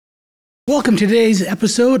Welcome to today's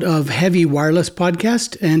episode of Heavy Wireless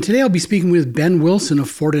Podcast, and today I'll be speaking with Ben Wilson of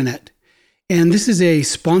Fortinet. And this is a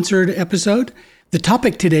sponsored episode. The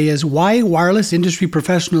topic today is why wireless industry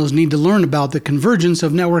professionals need to learn about the convergence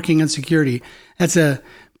of networking and security. That's a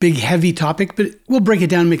big, heavy topic, but we'll break it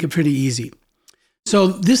down and make it pretty easy. So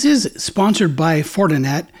this is sponsored by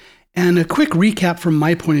Fortinet, and a quick recap from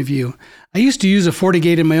my point of view. I used to use a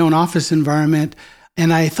FortiGate in my own office environment,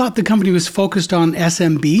 and I thought the company was focused on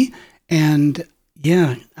SMB. And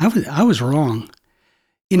yeah, I was wrong.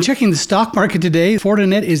 In checking the stock market today,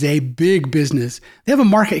 Fortinet is a big business. They have a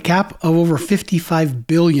market cap of over $55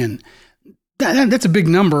 billion. That's a big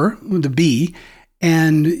number with a B.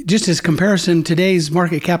 And just as comparison, today's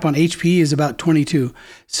market cap on HP is about 22.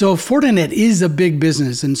 So Fortinet is a big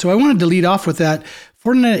business. And so I wanted to lead off with that.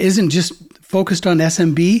 Fortinet isn't just focused on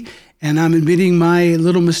SMB, and I'm admitting my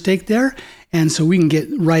little mistake there. And so we can get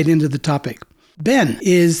right into the topic. Ben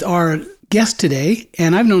is our guest today,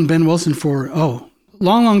 and I've known Ben Wilson for,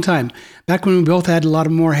 long time, back when we both had a lot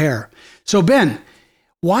of more hair. So Ben,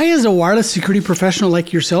 why is a wireless security professional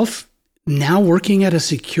like yourself now working at a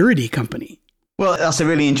security company? Well, that's a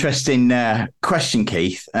really interesting question,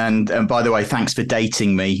 Keith. And by the way, thanks for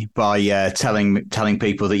dating me by telling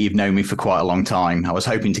people that you've known me for quite a long time. I was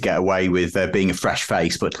hoping to get away with being a fresh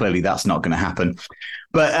face, but clearly that's not going to happen.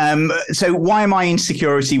 But so why am I in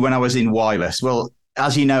security when I was in wireless? Well,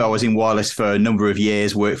 as you know, I was in wireless for a number of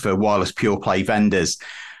years, worked for wireless pure play vendors.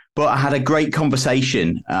 But I had a great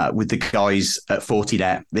conversation with the guys at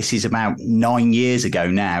Fortinet. This is about 9 years ago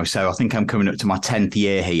now. So I think I'm coming up to my 10th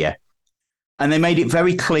year here. And they made it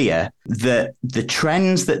very clear that the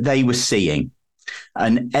trends that they were seeing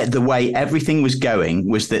and the way everything was going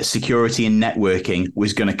was that security and networking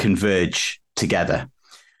was going to converge together.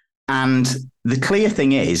 And the clear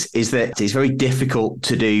thing is that it's very difficult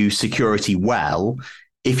to do security well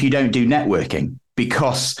if you don't do networking,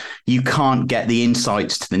 because you can't get the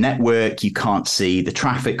insights to the network, you can't see the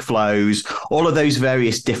traffic flows, all of those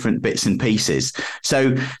various different bits and pieces.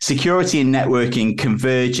 So security and networking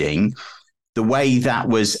converging, the way that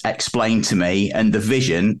was explained to me and the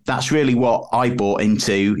vision, that's really what I bought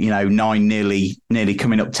into, nearly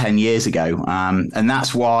coming up 10 years ago. And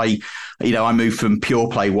that's why, I moved from pure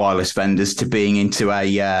play wireless vendors to being into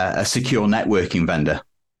a secure networking vendor.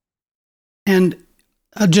 And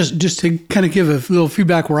just to kind of give a little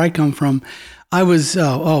feedback where I come from, I was,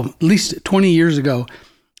 at least 20 years ago,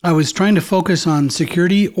 I was trying to focus on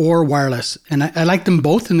security or wireless. And I liked them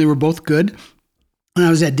both, and they were both good. And I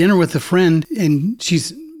was at dinner with a friend, and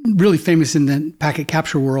she's really famous in the packet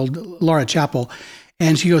capture world, Laura Chappell.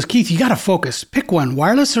 And she goes, Keith, you got to focus. Pick one,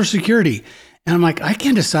 wireless or security. And I'm like, I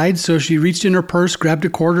can't decide. So she reached in her purse, grabbed a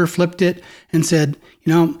quarter, flipped it, and said,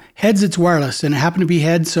 heads, it's wireless. And it happened to be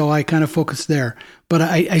heads, so I kind of focused there. But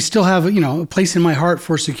I still have, a place in my heart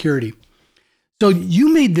for security. So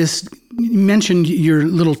you mentioned your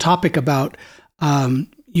little topic about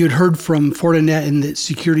you had heard from Fortinet and that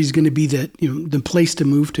security is going to be the place to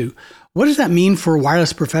move to. What does that mean for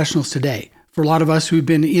wireless professionals today? For a lot of us who've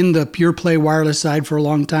been in the pure play wireless side for a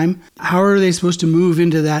long time, how are they supposed to move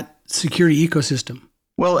into that security ecosystem?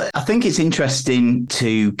 Well, I think it's interesting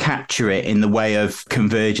to capture it in the way of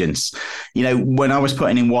convergence. When I was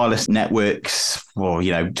putting in wireless networks,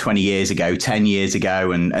 20 years ago, 10 years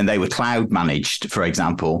ago, and they were cloud managed, for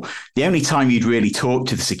example, the only time you'd really talk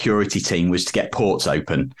to the security team was to get ports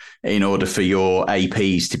open in order for your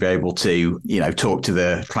APs to be able to, talk to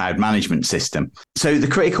the cloud management system. So the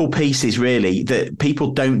critical piece is really that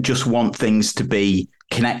people don't just want things to be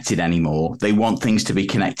connected anymore. They want things to be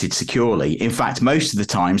connected securely. In fact, most of the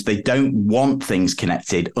times they don't want things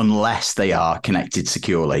connected unless they are connected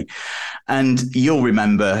securely. And you'll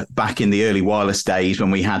remember back in the early wireless days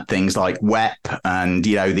when we had things like WEP and,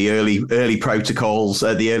 the early protocols,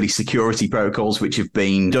 the early security protocols, which have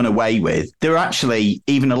been done away with. There are actually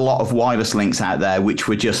even a lot of wireless links out there which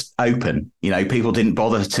were just open. People didn't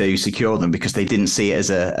bother to secure them because they didn't see it as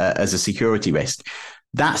a security risk.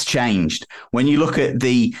 That's changed. When you look at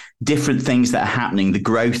the different things that are happening, the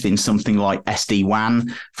growth in something like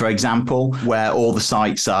SD-WAN, for example, where all the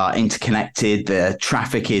sites are interconnected, the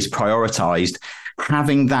traffic is prioritized,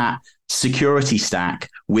 having that security stack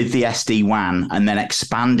with the SD-WAN and then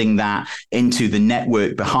expanding that into the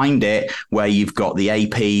network behind it, where you've got the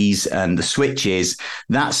APs and the switches,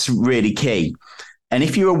 that's really key. And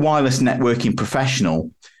if you're a wireless networking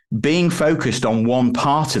professional, being focused on one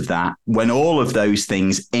part of that when all of those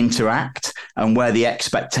things interact and where the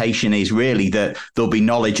expectation is really that there'll be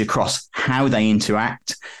knowledge across how they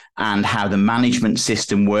interact and how the management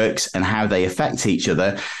system works and how they affect each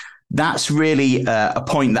other. That's really a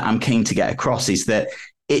point that I'm keen to get across, is that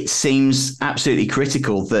it seems absolutely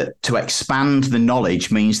critical that to expand the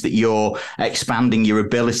knowledge means that you're expanding your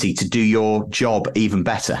ability to do your job even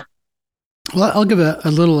better. Well, I'll give a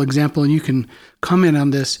little example and you can comment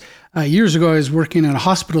on this. Years ago, I was working in a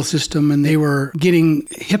hospital system and they were getting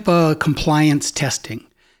HIPAA compliance testing.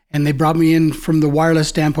 And they brought me in from the wireless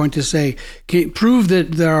standpoint to say, can you prove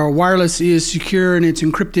that our wireless is secure and it's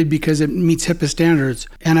encrypted because it meets HIPAA standards?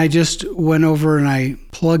 And I just went over and I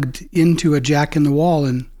plugged into a jack in the wall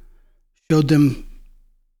and showed them,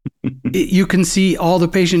 you can see all the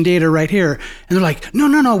patient data right here. And they're like,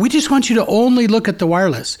 no, we just want you to only look at the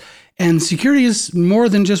wireless. And security is more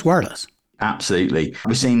than just wireless. Absolutely.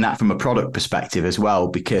 We're seeing that from a product perspective as well,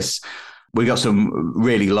 because we've got some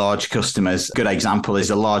really large customers. A good example is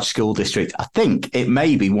a large school district. I think it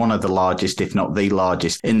may be one of the largest, if not the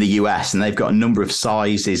largest in the US. And they've got a number of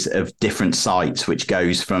sizes of different sites, which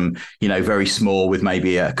goes from, very small with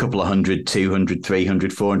maybe a couple of 100, 200,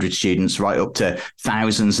 300, 400 students, right up to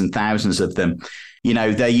thousands and thousands of them.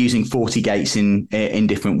 They're using FortiGates in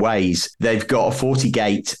different ways. They've got a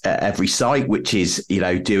FortiGate at every site, which is,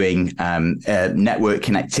 doing network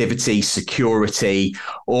connectivity, security,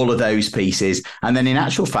 all of those pieces. And then in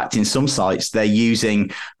actual fact, in some sites, they're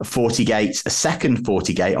using a second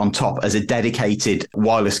FortiGate on top as a dedicated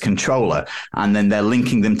wireless controller. And then they're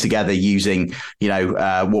linking them together using,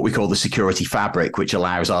 what we call the security fabric, which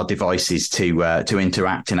allows our devices to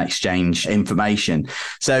interact and exchange information.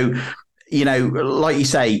 So, like you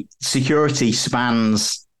say, security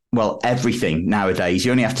spans, everything nowadays.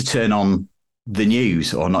 You only have to turn on the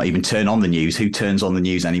news, or not even turn on the news. Who turns on the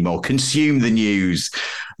news anymore? Consume the news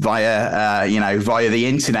via the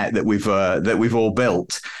internet that we've all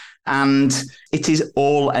built. And it is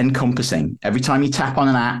all encompassing. Every time you tap on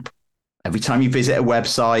an app, every time you visit a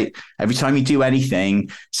website, every time you do anything,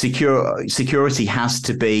 security has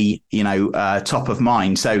to be, top of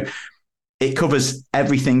mind. So it covers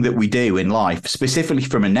everything that we do in life, specifically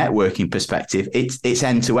from a networking perspective. It's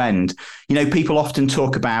end to end. People often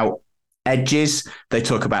talk about edges. They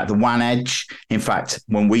talk about the WAN edge. In fact,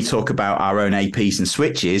 when we talk about our own APs and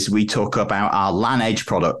switches, we talk about our LAN edge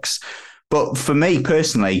products. But for me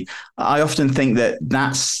personally, I often think that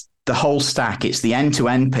that's the whole stack. It's the end to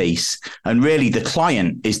end piece. And really the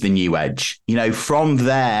client is the new edge. From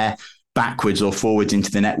there, backwards or forwards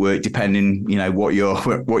into the network, depending, what your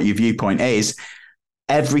viewpoint is.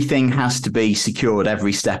 Everything has to be secured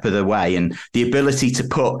every step of the way, and the ability to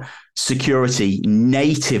put security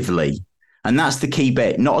natively. And that's the key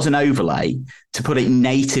bit, not as an overlay, to put it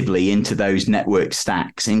natively into those network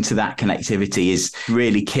stacks, into that connectivity is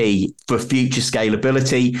really key for future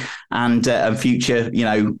scalability and future,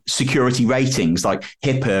 security ratings like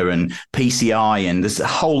HIPAA and PCI. And there's a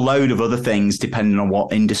whole load of other things depending on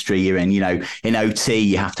what industry you're in. In OT,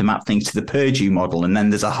 you have to map things to the Purdue model. And then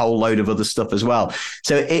there's a whole load of other stuff as well.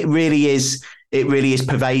 So it really is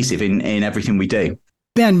pervasive in everything we do.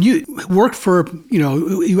 Ben, you worked for,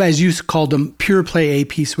 as you called them, pure play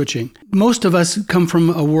AP switching. Most of us come from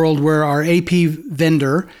a world where our AP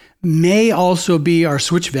vendor may also be our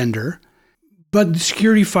switch vendor, but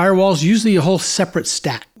security firewalls usually a whole separate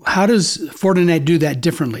stack. How does Fortinet do that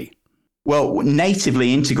differently? Well,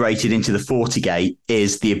 natively integrated into the FortiGate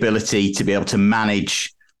is the ability to be able to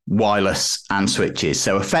manage wireless and switches.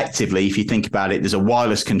 So effectively, if you think about it, there's a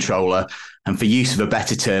wireless controller, and for use of a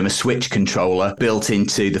better term, a switch controller built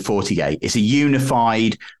into the FortiGate. It's a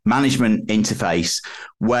unified management interface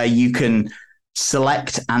where you can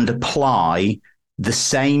select and apply the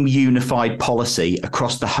same unified policy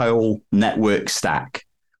across the whole network stack,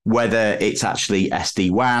 whether it's actually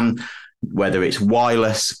SD-WAN, whether it's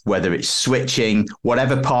wireless, whether it's switching,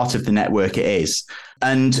 whatever part of the network it is.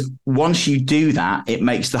 And once you do that, it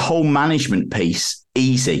makes the whole management piece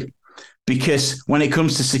easy. Because when it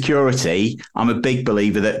comes to security, I'm a big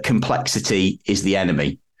believer that complexity is the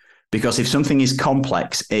enemy. Because if something is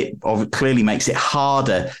complex, it clearly makes it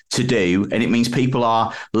harder to do. And it means people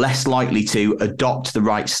are less likely to adopt the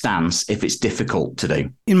right stance if it's difficult to do.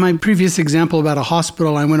 In my previous example about a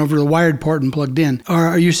hospital, I went over the wired port and plugged in.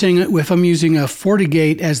 Are you saying if I'm using a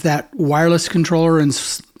FortiGate as that wireless controller and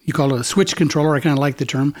you call it a switch controller, I kind of like the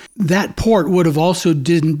term, that port would have also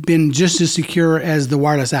been just as secure as the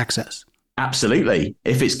wireless access? Absolutely.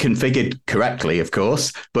 If it's configured correctly, of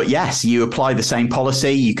course. But yes, you apply the same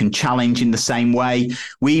policy. You can challenge in the same way.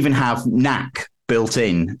 We even have NAC built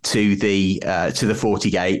in to the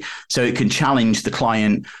FortiGate, so it can challenge the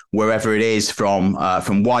client wherever it is, from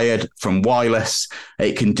wired, from wireless.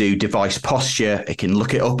 It can do device posture. It can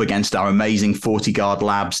look it up against our amazing FortiGuard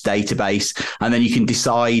Labs database, and then you can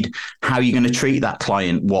decide how you're going to treat that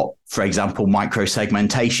client. What, for example,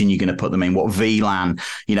 micro-segmentation you're going to put them in, what VLAN,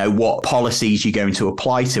 what policies you're going to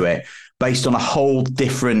apply to it, based on a whole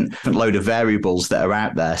different load of variables that are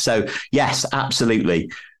out there. So yes,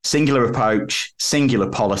 absolutely. Singular approach, singular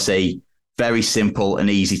policy, very simple and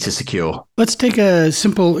easy to secure. Let's take a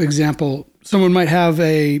simple example. Someone might have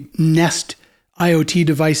a Nest IoT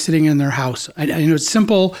device sitting in their house. I know it's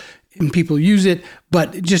simple and people use it,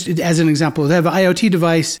 but just as an example, they have an IoT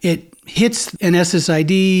device, it hits an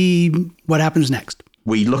SSID, what happens next?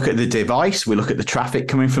 We look at the device, we look at the traffic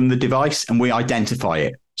coming from the device, and we identify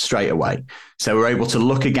it straight away. So we're able to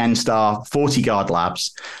look against our FortiGuard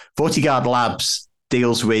Labs. FortiGuard Labs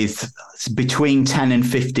deals with between 10 and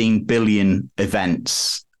 15 billion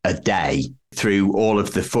events a day through all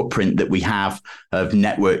of the footprint that we have of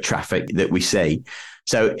network traffic that we see.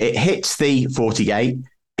 So it hits the FortiGate,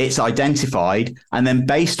 it's identified, and then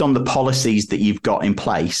based on the policies that you've got in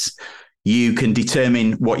place, you can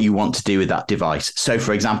determine what you want to do with that device. So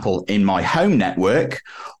for example, in my home network,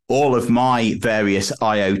 all of my various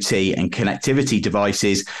IoT and connectivity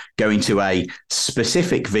devices go into a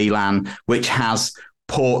specific VLAN, which has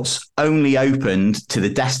ports only opened to the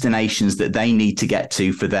destinations that they need to get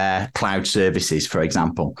to for their cloud services, for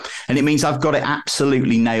example. And it means I've got it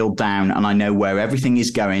absolutely nailed down, and I know where everything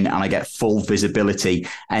is going, and I get full visibility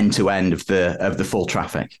end to end of the full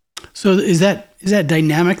traffic. So is that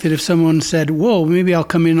dynamic, that if someone said, whoa, maybe I'll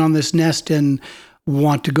come in on this Nest and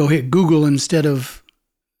want to go hit Google instead of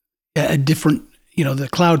a different, the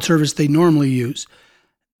cloud service they normally use,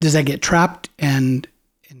 does that get trapped and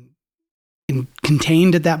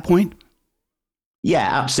contained at that point? Yeah,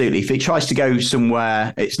 absolutely. If it tries to go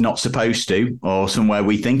somewhere it's not supposed to, or somewhere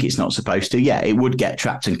we think it's not supposed to, yeah, it would get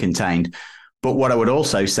trapped and contained. But what I would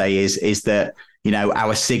also say is that,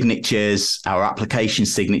 our signatures, our application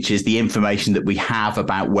signatures, the information that we have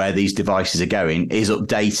about where these devices are going is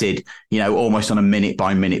updated, almost on a minute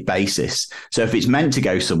by minute basis. So if it's meant to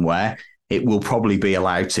go somewhere, it will probably be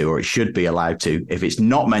allowed to, or it should be allowed to. If it's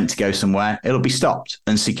not meant to go somewhere, it'll be stopped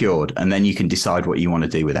and secured, and then you can decide what you want to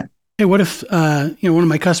do with it. Hey, what if, one of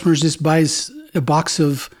my customers just buys a box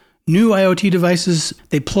of new IoT devices,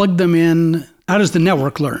 they plug them in. How does the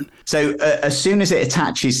network learn? So as soon as it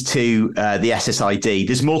attaches to the SSID,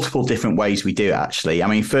 there's multiple different ways we do it, actually. I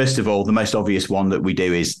mean, first of all, the most obvious one that we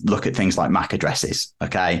do is look at things like MAC addresses,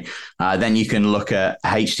 okay? Then you can look at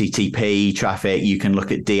HTTP traffic, you can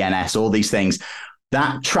look at DNS, all these things.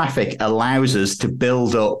 That traffic allows us to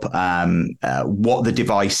build up what the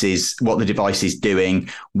device is doing,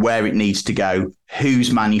 where it needs to go,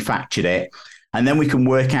 who's manufactured it. And then we can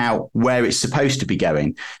work out where it's supposed to be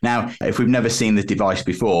going. Now, if we've never seen the device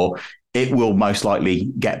before, it will most likely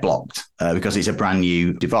get blocked because it's a brand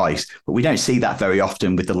new device. But we don't see that very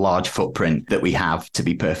often with the large footprint that we have, to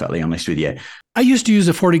be perfectly honest with you. I used to use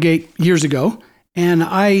a FortiGate years ago, and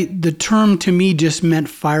the term to me just meant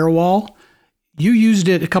firewall. You used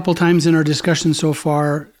it a couple times in our discussion so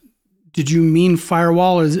far. Did you mean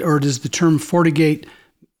firewall, or does the term FortiGate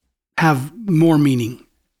have more meaning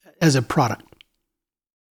as a product?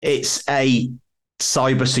 It's a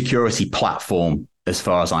cybersecurity platform, as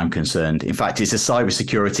far as I'm concerned. In fact, it's a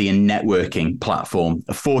cybersecurity and networking platform.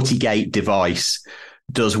 A FortiGate device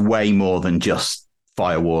does way more than just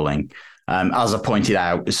firewalling. As I pointed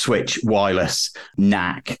out, switch, wireless,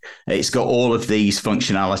 NAC. It's got all of these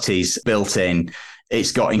functionalities built in.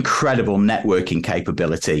 It's got incredible networking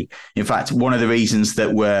capability. In fact, one of the reasons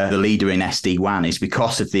that we're the leader in SD-WAN is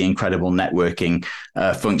because of the incredible networking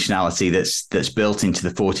functionality that's built into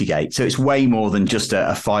the FortiGate. So it's way more than just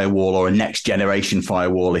a firewall, or a next generation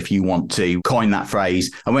firewall, if you want to coin that phrase.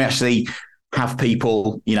 And we actually have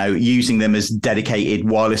people, using them as dedicated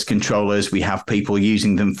wireless controllers. We have people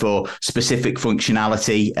using them for specific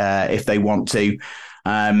functionality if they want to.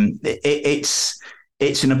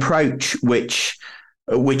 It's an approach which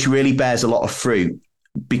really bears a lot of fruit,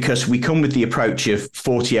 because we come with the approach of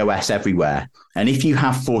FortiOS everywhere. And if you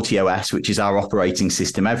have FortiOS, which is our operating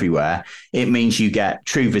system everywhere, it means you get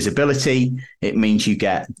true visibility, it means you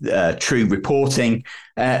get true reporting,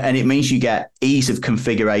 and it means you get ease of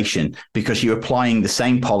configuration, because you're applying the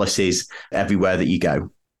same policies everywhere that you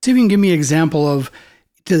go. See if you can give me an example of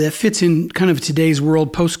that fits in kind of today's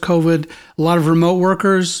world, post-COVID, a lot of remote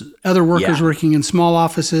workers, other workers working in small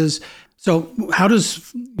offices. So how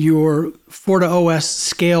does your FortiOS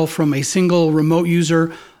scale from a single remote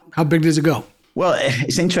user? How big does it go? Well,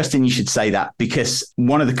 it's interesting you should say that, because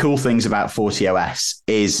one of the cool things about FortiOS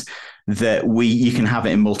is that you can have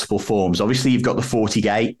it in multiple forms. Obviously, you've got the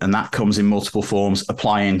FortiGate, and that comes in multiple forms: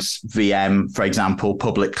 appliance, VM, for example,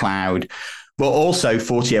 public cloud. But also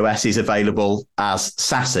FortiOS is available as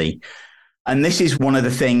SASE. And this is one of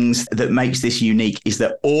the things that makes this unique, is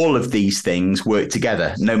that all of these things work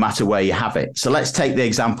together, no matter where you have it. So let's take the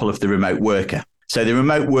example of the remote worker. So the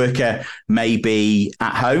remote worker may be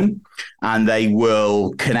at home and they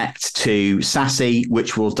will connect to SASE,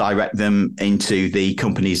 which will direct them into the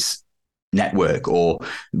company's network, or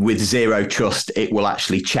with zero trust, it will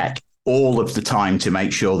actually check all of the time to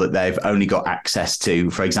make sure that they've only got access to,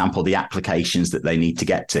 for example, the applications that they need to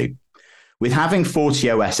get to. With having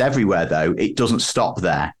FortiOS everywhere, though, it doesn't stop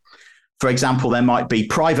there. For example, there might be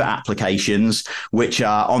private applications which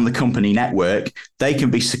are on the company network. They can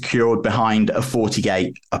be secured behind a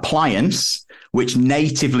FortiGate appliance, which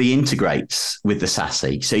natively integrates with the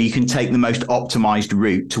SASE. So you can take the most optimized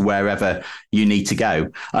route to wherever you need to go.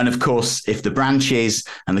 And of course, if the branches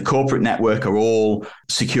and the corporate network are all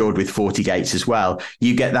secured with FortiGates as well,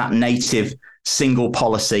 you get that native single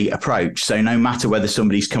policy approach. So no matter whether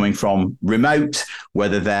somebody's coming from remote,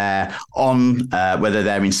 whether they're whether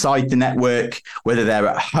they're inside the network, whether they're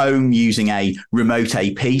at home using a remote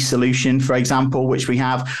AP solution, for example, which we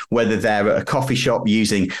have, whether they're at a coffee shop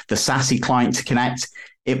using the SASE client to connect,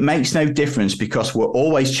 it makes no difference, because we're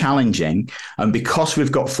always challenging. And because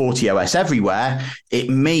we've got FortiOS everywhere,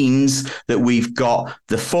 it means that we've got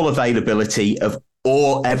the full availability of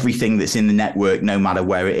everything that's in the network, no matter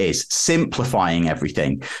where it is, simplifying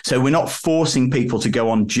everything. So we're not forcing people to go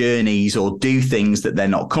on journeys or do things that they're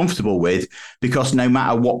not comfortable with, because no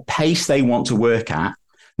matter what pace they want to work at,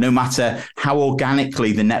 no matter how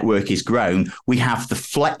organically the network is grown, we have the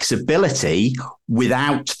flexibility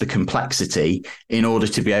without the complexity in order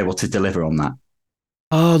to be able to deliver on that.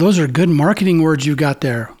 Oh, those are good marketing words you got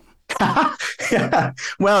there.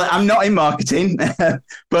 Well, I'm not in marketing,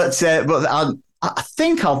 but I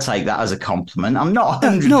think I'll take that as a compliment. I'm not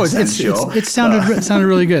 100% sure. It sounded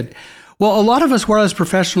really good. Well, a lot of us wireless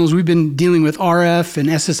professionals, we've been dealing with RF and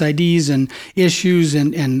SSIDs and issues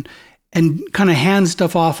and kind of hand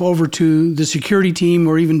stuff off over to the security team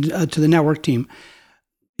or even to the network team.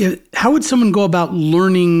 How would someone go about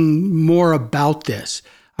learning more about this?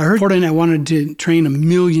 I heard Fortinet wanted to train 1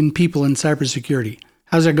 million people in cybersecurity.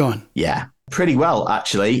 How's that going? Yeah, pretty well,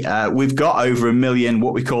 actually. We've got over 1 million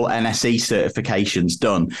what we call NSE certifications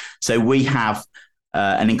done. So we have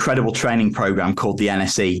an incredible training program called the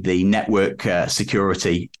NSE, the Network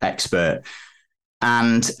Security Expert.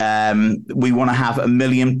 And we want to have 1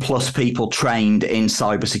 million plus people trained in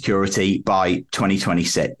cybersecurity by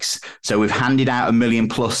 2026. So we've handed out 1 million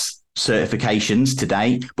plus certifications to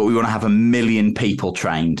date, but we want to have 1 million people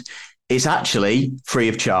trained. It's actually free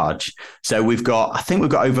of charge. So I think we've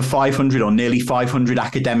got over 500 or nearly 500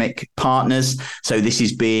 academic partners. So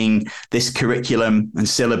this curriculum and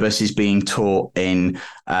syllabus is being taught in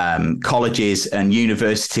colleges and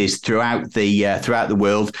universities throughout the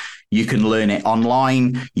world. You can learn it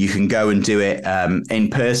online. You can go and do it in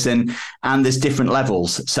person. And there's different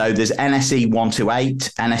levels. So there's NSE 1 to 8.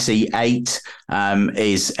 NSE 8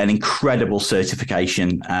 is an incredible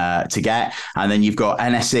certification to get. And then you've got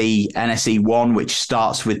NSE 1, which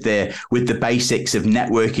starts with the basics of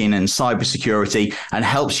networking and cybersecurity and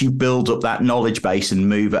helps you build up that knowledge base and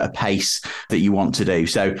move at a pace that you want to do.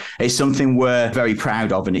 So it's something we're very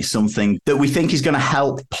proud of, and it's something that we think is going to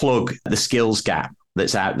help plug the skills gap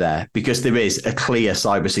that's out there, because there is a clear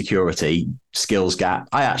cybersecurity skills gap.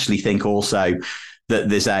 I actually think also that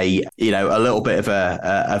there's a little bit of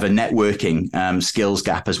a networking skills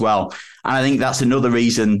gap as well. And I think that's another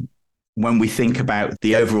reason, when we think about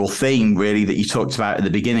the overall theme, really, that you talked about at the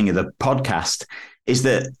beginning of the podcast, is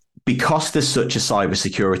that because there's such a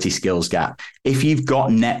cybersecurity skills gap, if you've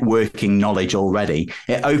got networking knowledge already,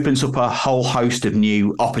 it opens up a whole host of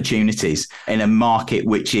new opportunities in a market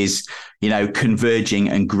which is, converging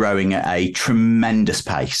and growing at a tremendous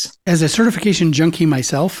pace. As a certification junkie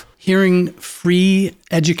myself, hearing free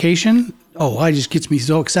education, it just gets me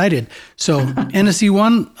so excited. So NSE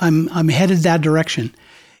 1, I'm headed that direction.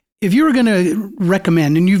 If you were going to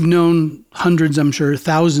recommend, and you've known hundreds, I'm sure,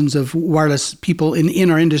 thousands of wireless people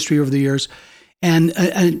in our industry over the years,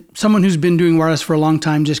 and someone who's been doing wireless for a long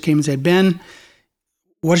time just came and said, Ben,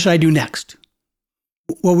 what should I do next?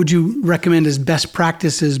 What would you recommend as best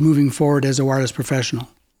practices moving forward as a wireless professional?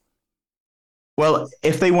 Well,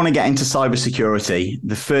 if they want to get into cybersecurity,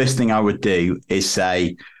 the first thing I would do is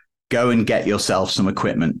say, go and get yourself some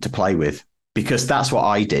equipment to play with. Because that's what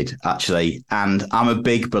I did, actually. And I'm a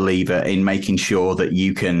big believer in making sure that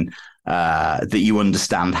you can that you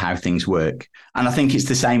understand how things work. And I think it's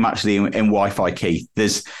the same actually in Wi-Fi, Keith.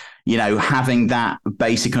 There's, having that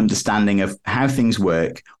basic understanding of how things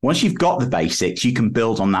work. Once you've got the basics, you can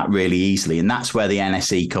build on that really easily. And that's where the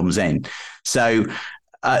NSE comes in. So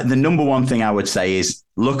the number one thing I would say is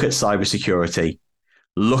look at cybersecurity,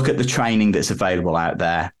 look at the training that's available out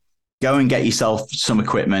there. Go and get yourself some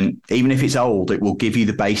equipment. Even if it's old, it will give you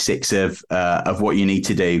the basics of what you need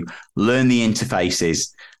to do. Learn the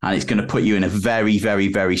interfaces, and it's going to put you in a very, very,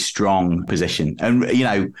 very strong position.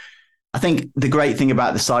 And, I think the great thing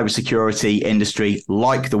about the cybersecurity industry,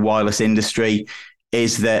 like the wireless industry,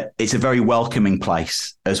 is that it's a very welcoming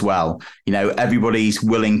place as well. Everybody's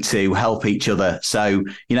willing to help each other. So,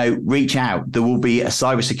 reach out. There will be a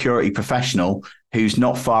cybersecurity professional who's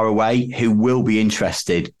not far away who will be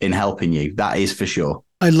interested in helping you. That is for sure.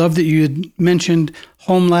 I love that you had mentioned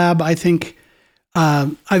Home Lab. I think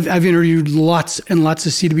I've interviewed lots and lots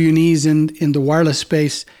of CWNEs in the wireless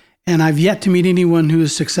space, and I've yet to meet anyone who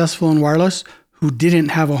is successful in wireless who didn't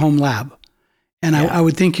have a home lab. And yeah. I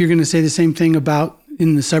would think you're going to say the same thing about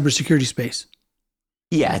in the cybersecurity space.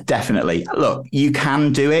 Yeah, definitely. Look, you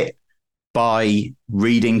can do it by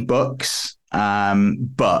reading books,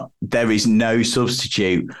 but there is no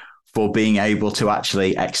substitute for being able to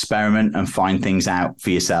actually experiment and find things out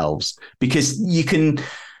for yourselves. Because you can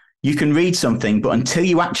read something, but until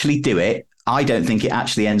you actually do it, I don't think it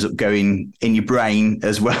actually ends up going in your brain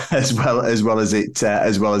as well as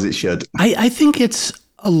it should. I think it's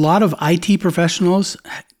a lot of IT professionals.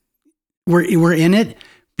 We're in it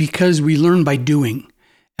because we learn by doing.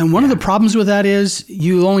 And one of the problems with that is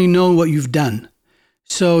you only know what you've done.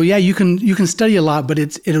 So yeah, you can study a lot, but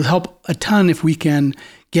it'll help a ton if we can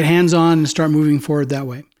get hands-on and start moving forward that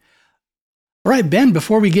way. All right, Ben,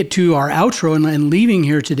 before we get to our outro and leaving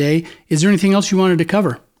here today, is there anything else you wanted to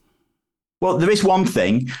cover? Well, there is one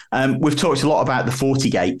thing. We've talked a lot about the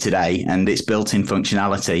FortiGate today and its built-in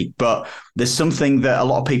functionality, but there's something that a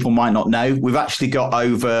lot of people might not know. We've actually got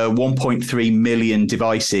over 1.3 million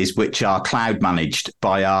devices which are cloud managed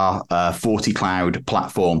by our FortiCloud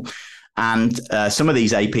platform. And some of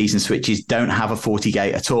these APs and switches don't have a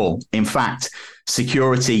FortiGate at all. In fact,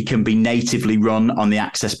 security can be natively run on the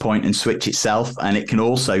access point and switch itself, and it can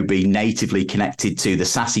also be natively connected to the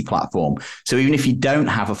SASE platform. So even if you don't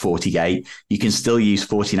have a FortiGate, you can still use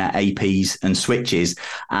Fortinet APs and switches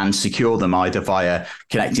and secure them either via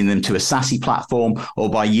connecting them to a SASE platform or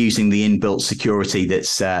by using the inbuilt security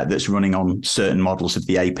that's running on certain models of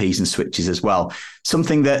the APs and switches as well.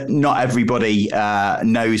 Something that not everybody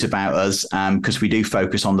knows about us, because we do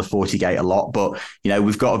focus on the FortiGate a lot, but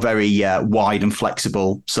we've got a very wide and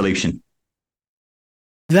flexible solution.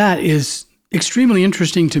 That is extremely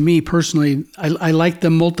interesting to me personally. I like the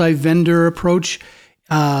multi-vendor approach,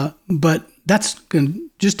 but that's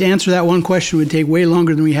just to answer that one question would take way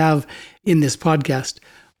longer than we have in this podcast.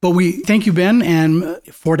 But we thank you, Ben, and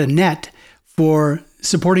Fortinet for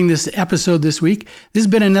supporting this episode this week. This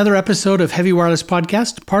has been another episode of Heavy Wireless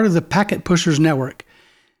Podcast, part of the Packet Pushers Network.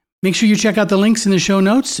 Make sure you check out the links in the show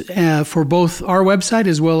notes for both our website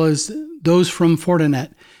as well as those from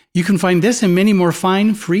Fortinet. You can find this and many more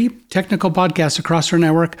fine, free technical podcasts across our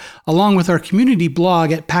network, along with our community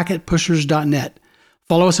blog at packetpushers.net.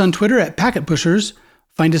 Follow us on Twitter at Packet Pushers,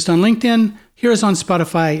 find us on LinkedIn, hear us on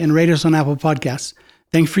Spotify, and rate us on Apple Podcasts.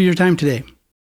 Thanks for your time today.